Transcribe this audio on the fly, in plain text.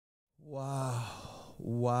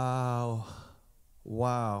Wow.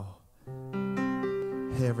 Wow.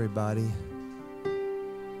 Hey, everybody.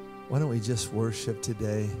 Why don't we just worship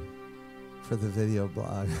today for the video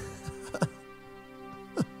blog?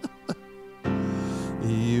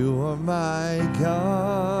 You are my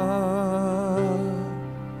God,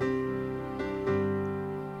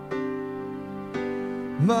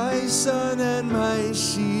 my sun and my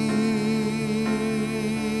shield,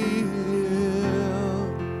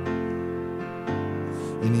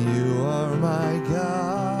 and you are my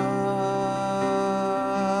God,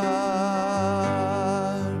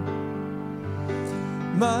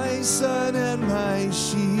 my sun and my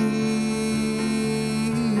shield.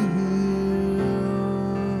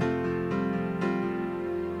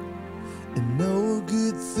 And no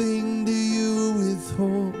good thing do you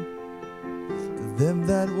withhold them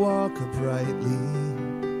that walk uprightly.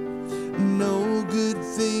 No good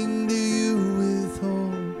thing do you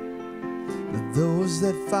withhold those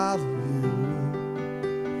that follow you.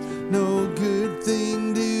 No good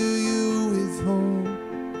thing do you withhold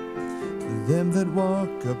them that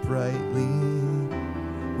walk uprightly.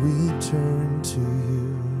 We turn to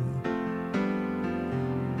you.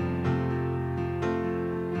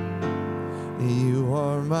 You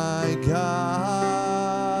are my God,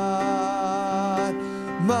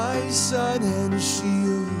 my sun and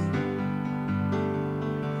shield.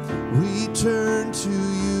 We turn to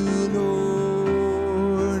you,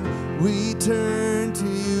 Lord. We turn to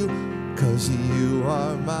you, 'cause you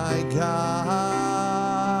are my God,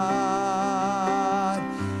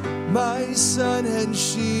 my sun and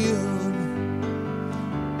shield.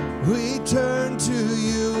 We turn to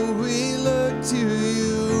you, we look to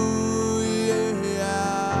you.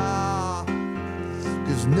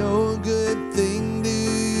 No good thing do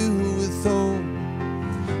you withhold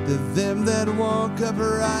to them that walk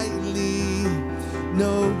uprightly.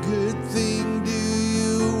 No good thing do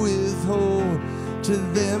you withhold to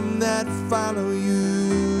them that follow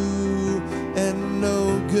you. And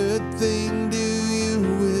no good thing do you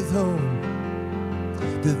withhold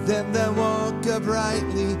to them that walk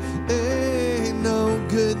uprightly. Ain't no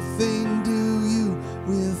good thing do you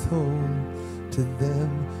withhold to them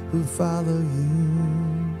who follow you.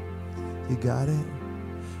 You got it?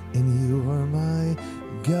 And you are my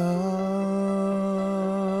God,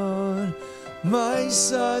 my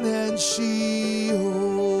sun and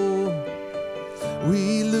shield.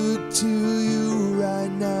 We look to you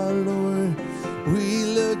right now, Lord. We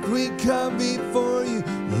look, we come before you.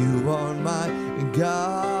 You are my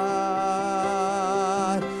God,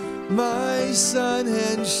 my sun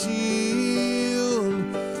and shield.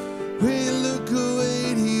 We look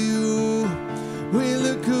away to you. We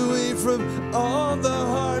look away from all the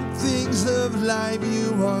hard things of life.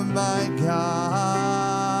 You are my God,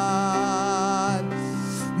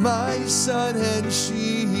 my sun and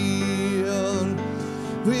shield.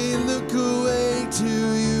 We look away to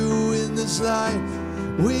you in this life.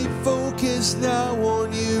 We focus now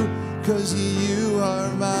on you, 'cause you are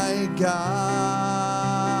my God,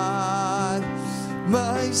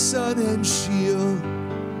 my sun and shield.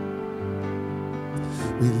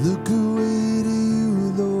 We look away to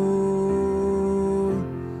you, Lord.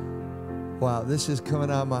 Wow, this is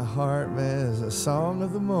coming out of my heart, man. It's a song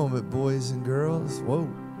of the moment, boys and girls. Whoa.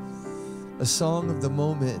 A song of the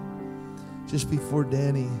moment. Just before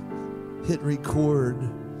Danny hit record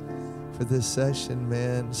for this session,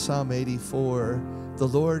 man. Psalm 84. The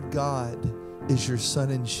Lord God is your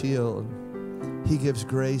sun and shield. He gives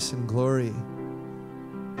grace and glory.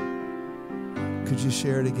 Could you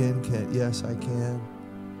share it again, Kent? Yes, I can.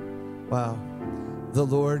 Wow. The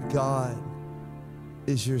Lord God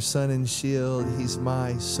is your sun and shield. He's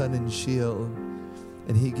my sun and shield.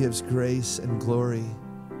 And he gives grace and glory.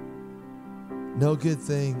 No good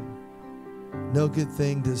thing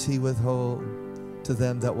does he withhold to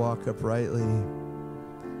them that walk uprightly.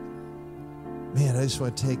 Man, I just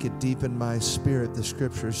want to take it deep in my spirit, the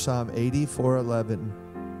scripture, Psalm 84:11.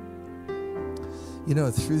 You know,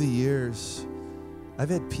 through the years, I've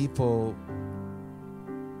had people,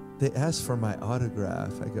 they ask for my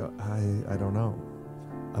autograph. I go, I don't know.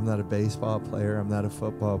 I'm not a baseball player. I'm not a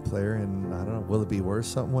football player. And I don't know, will it be worth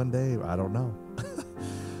something one day? I don't know.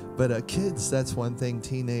 But kids, that's one thing.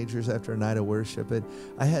 Teenagers after a night of worship.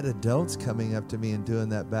 I had adults coming up to me and doing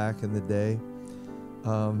that back in the day.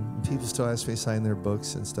 People still ask me to sign their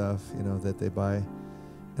books and stuff, you know, that they buy.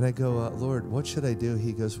 And I go, Lord, what should I do?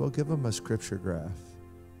 He goes, well, give them a scripture graph.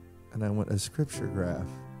 And I went, a scripture graph.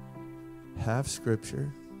 Half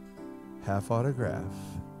scripture, half autograph.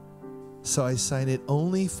 So I signed it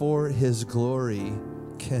only for his glory,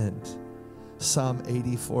 Kent. Psalm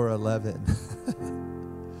 84:11.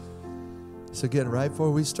 So again, right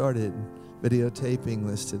before we started videotaping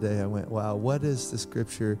this today, I went, wow, what is the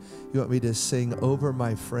scripture you want me to sing over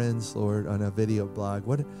my friends, Lord, on a video blog?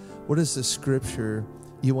 What is the scripture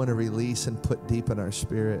you want to release and put deep in our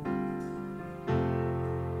spirit?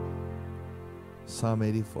 Psalm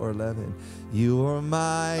 84:11. You are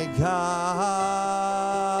my God,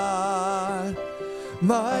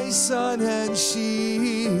 my sun and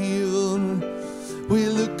shield. We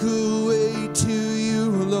look away to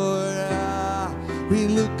you, Lord. We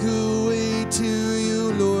look away to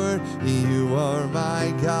you, Lord. You are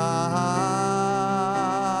my God,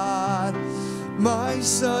 my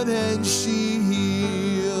sun and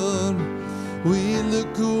shield. We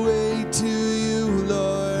look away to you,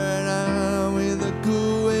 Lord. We look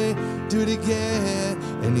away, do it again.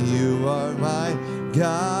 And you are my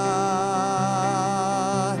God.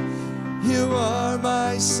 You are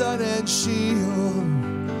my sun and shield.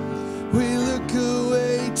 We look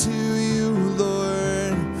away to you,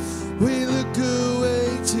 Lord. We look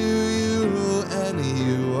away to you, and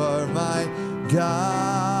you are my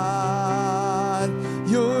God.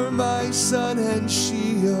 You're my sun and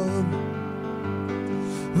shield.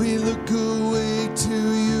 We look away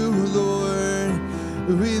to you, Lord.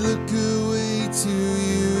 We look away to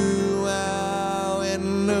you. Wow,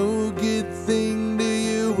 and no good thing do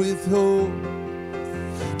you withhold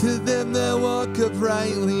to them that walk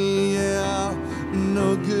uprightly. Yeah,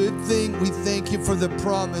 no good thing. We thank you for the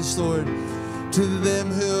promise, Lord, to them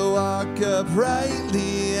who walk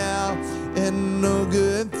uprightly. Yeah, and no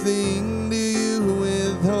good thing do you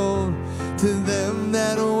withhold to them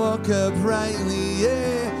that walk uprightly.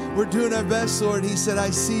 Yeah, we're doing our best, Lord. He said, I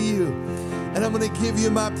see you, and I'm going to give you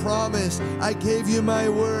my promise. I gave you my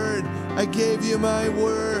word. I gave you my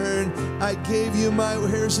word. I gave you my,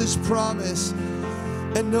 here's his promise.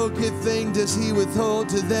 And no good thing does he withhold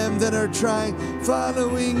to them that are trying,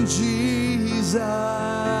 following Jesus.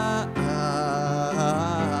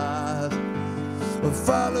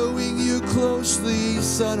 Following you closely,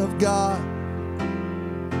 Son of God.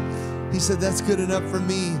 He said, that's good enough for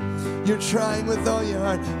me. You're trying with all your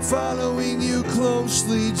heart, following you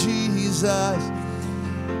closely, Jesus.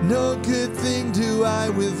 No good thing do I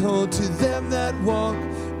withhold to them that walk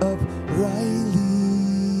uprightly.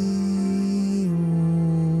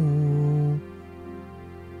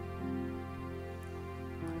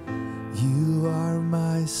 You are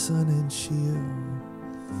my sun and shield.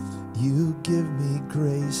 You give me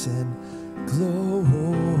grace and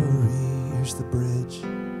glory. Here's the bridge.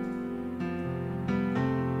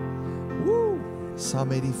 Woo!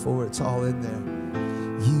 Psalm 84, it's all in there.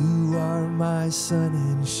 You are my sun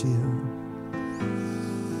and shield,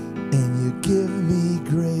 and you give me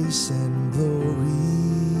grace and glory,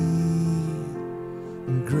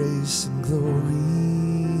 and grace and glory.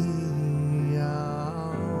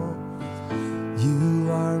 Oh,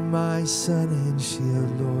 you are my sun and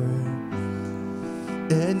shield, Lord,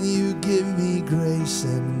 and you give me grace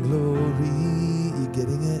and glory. You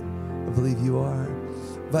getting it? I believe you are.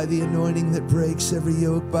 By the anointing that breaks every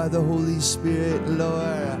yoke, by the Holy Spirit,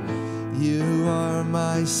 Lord. You are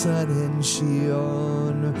my sun and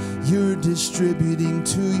shield. You're distributing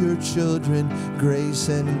to your children grace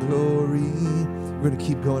and glory. We're going to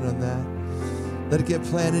keep going on that. Let it get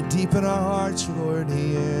planted deep in our hearts, Lord.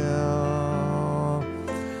 Yeah.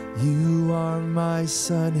 You are my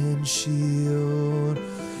sun and shield.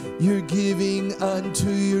 You're giving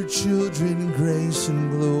unto your children grace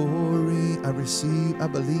and glory. I receive, I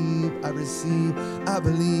believe, I receive, I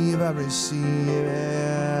believe, I receive.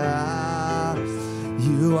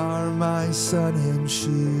 You are my sun and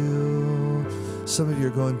shield. Some of you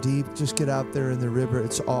are going deep. Just get out there in the river.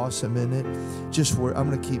 It's awesome, isn't it? Just where I'm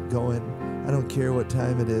going to keep going. I don't care what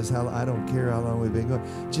time it is. I don't care how long we've been going.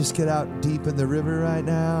 Just get out deep in the river right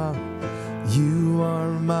now. You are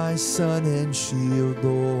my sun and shield,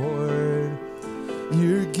 Lord.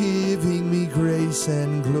 You're giving me grace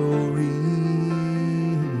and glory.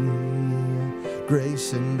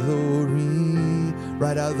 Grace and glory.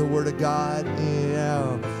 Right out of the Word of God.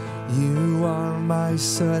 Yeah. You are my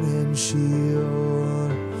sun and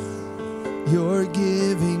shield. You're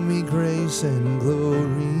giving me grace and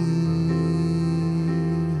glory.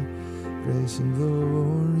 Grace and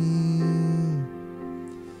glory.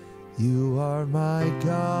 You are my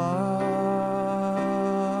God.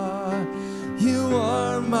 You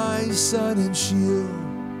are my sun and shield.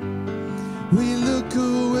 We look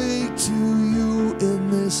away to you in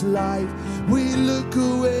this life. We look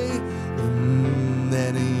away, and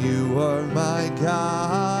then you are my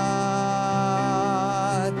God,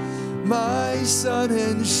 my sun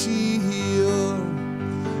and shield.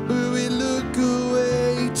 We look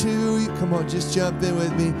away to you. Come on, just jump in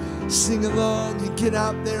with me. Sing along and get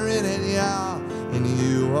out there in it, yeah. And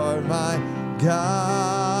you are my God.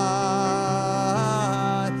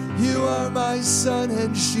 You are my sun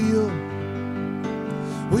and shield.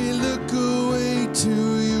 We look away to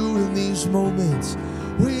you in these moments.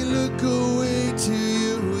 We look away to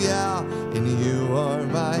you, yeah. And you are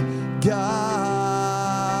my God,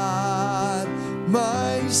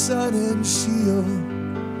 my sun and shield.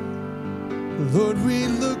 Lord, we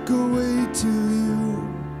look away to you.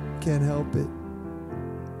 Can't help it.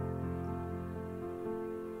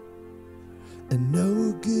 And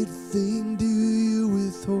no good thing do you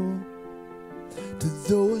withhold to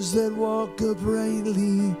those that walk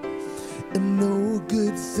uprightly. And no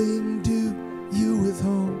good thing do you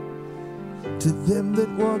withhold to them that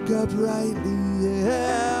walk uprightly,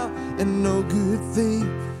 yeah. And no good thing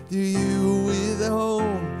do you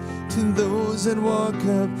withhold to those that walk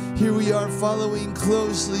up. Here we are following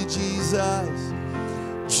closely, Jesus.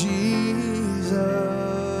 Jesus.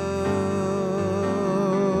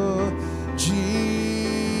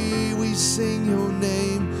 We sing your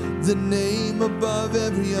name, the name above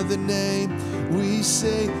every other name. We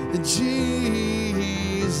say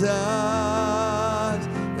Jesus.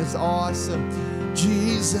 That's awesome.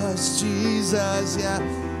 Jesus, Jesus, yeah.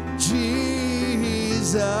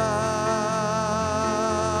 Jesus.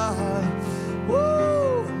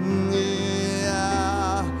 Woo!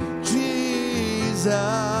 Yeah. Jesus.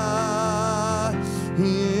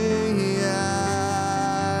 Yeah.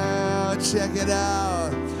 Check it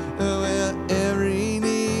out. Well, every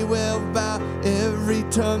knee will bow, every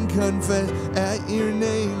tongue confess at your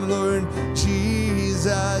name, Lord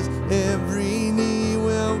Jesus. Every knee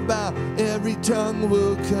will bow, every tongue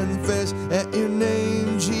will confess at your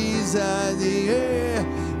name, Jesus. Yeah.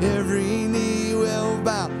 Every knee will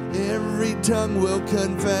bow, every tongue will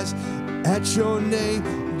confess at your name,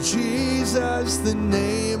 Jesus. The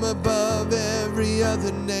name above every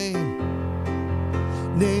other name.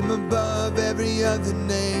 Name above every other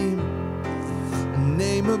name.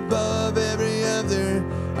 Name above every other.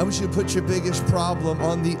 I wish you'd put your biggest problem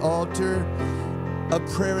on the altar of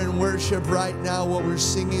prayer and worship right now while we're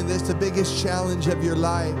singing this. The biggest challenge of your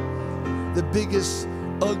life. The biggest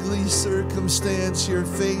ugly circumstance you're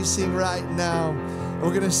facing right now. And we're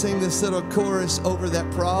going to sing this little chorus over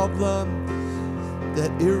that problem,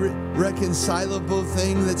 that irreconcilable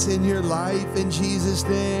thing that's in your life, in Jesus'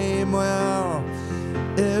 name. Well,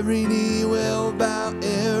 every knee will bow,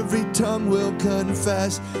 every tongue will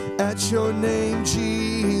confess at your name,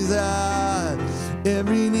 Jesus.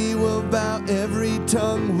 Every knee will bow, every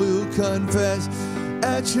tongue will confess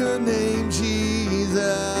at your name,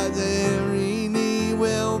 Jesus. Every knee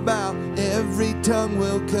will bow, every tongue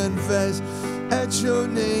will confess at your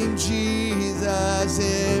name, Jesus.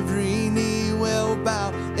 Every knee will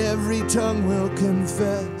bow, every tongue will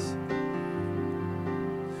confess.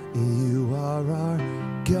 You are our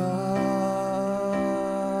God.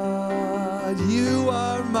 You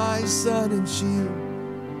are my sun and shield.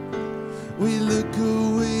 We look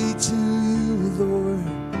away to you, Lord.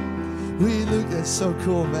 We look, that's so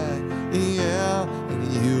cool, man. Yeah,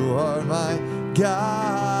 and you are my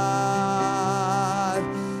God.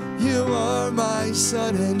 You are my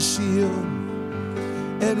sun and shield.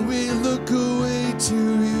 And we look away to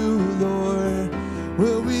you, Lord.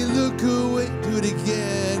 Well, we look away, do it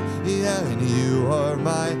again. Yeah, and you are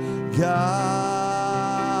my God.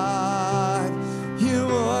 You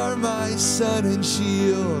are my sun and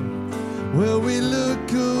shield. Well, we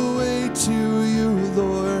look away to you,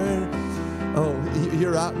 Lord. Oh,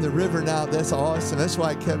 you're out in the river now. That's awesome. That's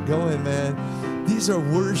why I kept going, man. These are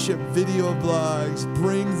worship video blogs.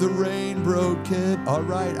 Bring the rain, broken. All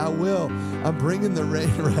right, I will. I'm bringing the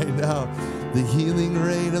rain right now. The healing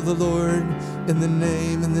rain of the Lord, in the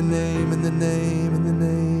name, in the name, in the name, in the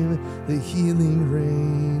name. The healing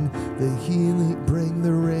rain, the healing, bring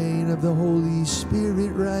the rain of the Holy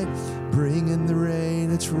Spirit, right? Bring in the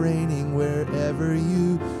rain, it's raining wherever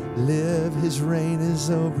you live. His rain is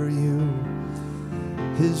over you.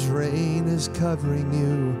 His rain is covering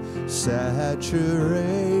you. Saturate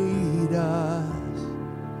us,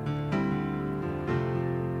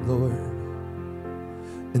 Lord.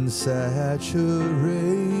 And saturate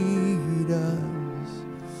us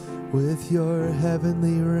with your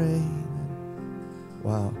heavenly rain.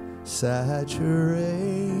 Wow. Saturate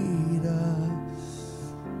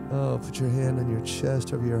us. Oh, put your hand on your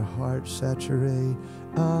chest, over your heart. Saturate.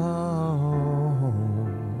 Oh.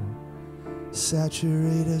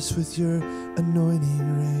 Saturate us with your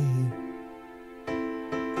anointing rain.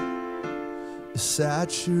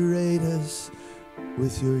 Saturate us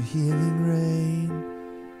with your healing rain.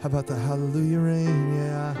 How about the hallelujah rain?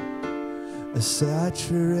 Yeah.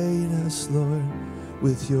 Saturate us, Lord,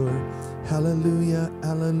 with your hallelujah,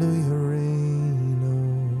 hallelujah rain.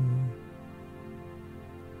 Oh,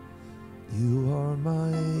 you are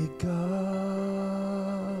my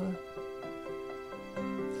God,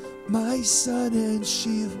 my sun and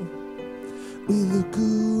shield. We look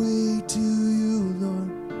away to you,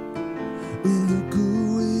 Lord. We look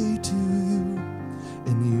away to you,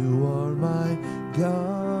 and you are my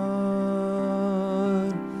God.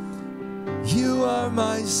 You are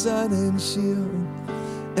my sun and shield,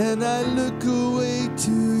 and I look away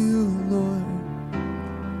to you, Lord.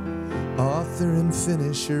 Author and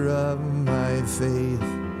finisher of my faith,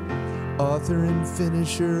 author and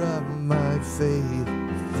finisher of my faith,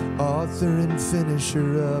 author and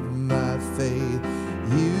finisher of my faith.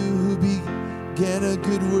 You who began a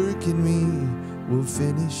good work in me will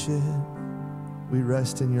finish it. We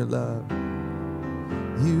rest in your love.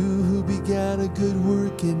 You who began a good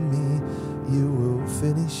work in me, you will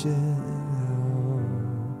finish it.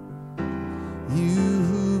 You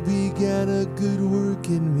who began a good work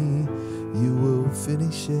in me, you will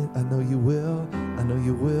finish it. I know you will. I know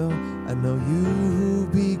you will. I know you who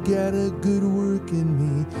began a good work in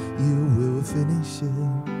me, you will finish it.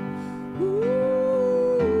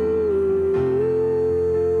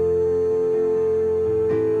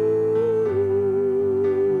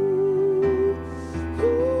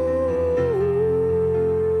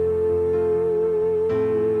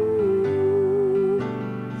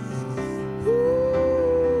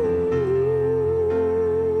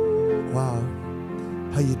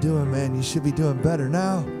 You should be doing better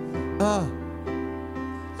now.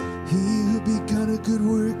 He who begun a good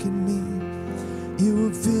work in me, you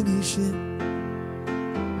will finish it.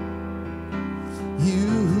 You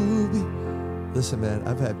who Listen, man,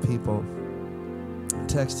 I've had people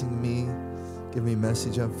texting me, give me a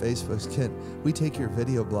message on Facebook. Kent, we take your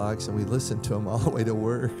video blogs and we listen to them all the way to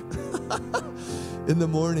work. In the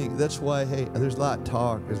morning. That's why, hey, there's a lot of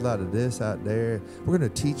talk. There's a lot of this out there. We're going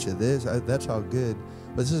to teach you this. That's all good.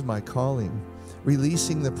 But this is my calling.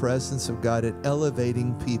 Releasing the presence of God and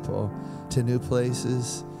elevating people to new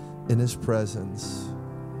places in His presence.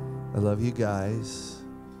 I love you guys.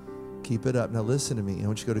 Keep it up. Now listen to me. I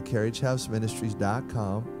want you to go to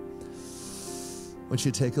carriagehouseministries.com. I want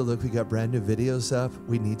you to take a look. We got brand new videos up.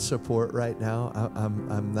 We need support right now.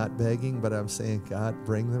 I'm not begging, but I'm saying, God,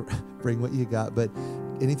 bring what you got. But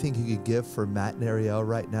anything you could give for Matt and Ariel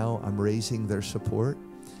right now, I'm raising their support.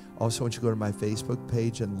 Also, I want you to go to my Facebook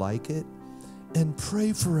page and like it and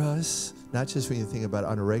pray for us. Not just when you think about it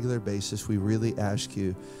on a regular basis. We really ask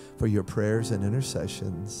you for your prayers and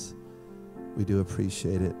intercessions. We do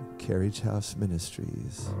appreciate it. Carriage House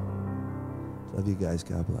Ministries. Love you guys.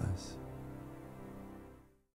 God bless.